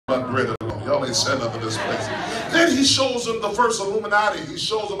bread alone. Y'all ain't said nothing in this place. Then he shows them the first Illuminati. He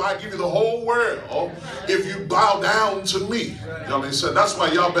shows them, I give you the whole world if you bow down to me. Y'all ain't said. That's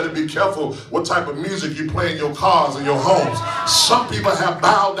why y'all better be careful what type of music you play in your cars and your homes. Some people have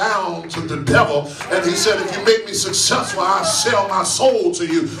bowed down to the devil, and he said, if you make me successful, I'll sell my soul to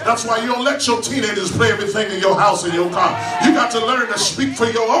you. That's why you don't let your teenagers play everything in your house and your car. You got to learn to speak for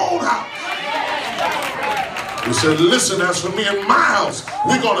your own house. He said, listen, as for me and my house,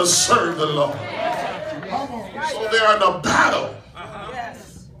 we're going to serve the Lord. So they're in a battle.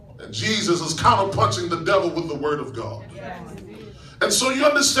 And Jesus is counterpunching the devil with the word of God. And so you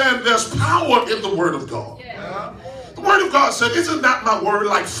understand there's power in the word of God. The word of God said, isn't that my word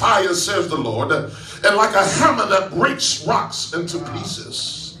like fire, says the Lord, and like a hammer that breaks rocks into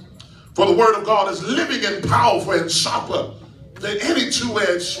pieces? For the word of God is living and powerful and sharper than any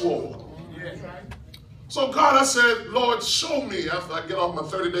two-edged sword. So God, I said, Lord, show me, after I get off my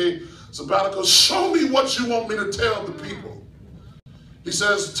 30-day sabbatical, show me what you want me to tell the people. He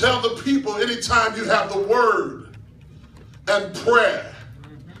says, tell the people anytime you have the word and prayer,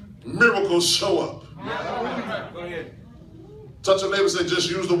 miracles show up. Go ahead. Touch your neighbor and say, just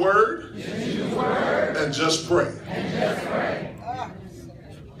use the word, and just pray.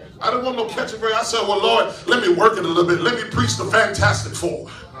 I didn't want no catch and pray. I said, well, Lord, let me work it a little bit. Let me preach the Fantastic Four.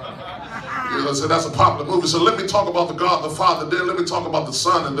 You know, so that's a popular movie. So let me talk about the God, the Father. Then let me talk about the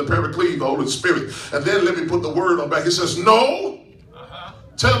Son and the Paraclete, the Holy Spirit. And then let me put the word on back. He says, no.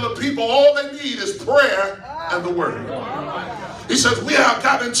 Tell the people all they need is prayer and the word. He says, we have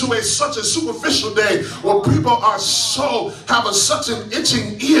gotten into such a superficial day where people are having such an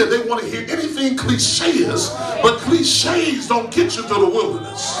itching ear. They want to hear anything cliches, but cliches don't get you through the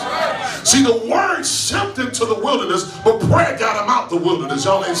wilderness. See, the word stepped into the wilderness, but prayer got them out the wilderness.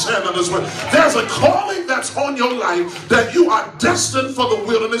 Y'all ain't saying that this way. There's a calling that's on your life that you are destined for the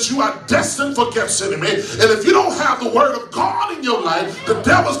wilderness. You are destined for Gethsemane. And if you don't have the word of God in your life, the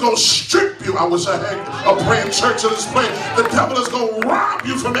devil's going to strip you. I wish I had a praying church in this place. The devil is going to rob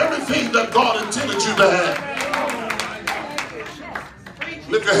you from everything that God intended you to have.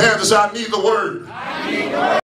 Lift your hands and say, I need the word.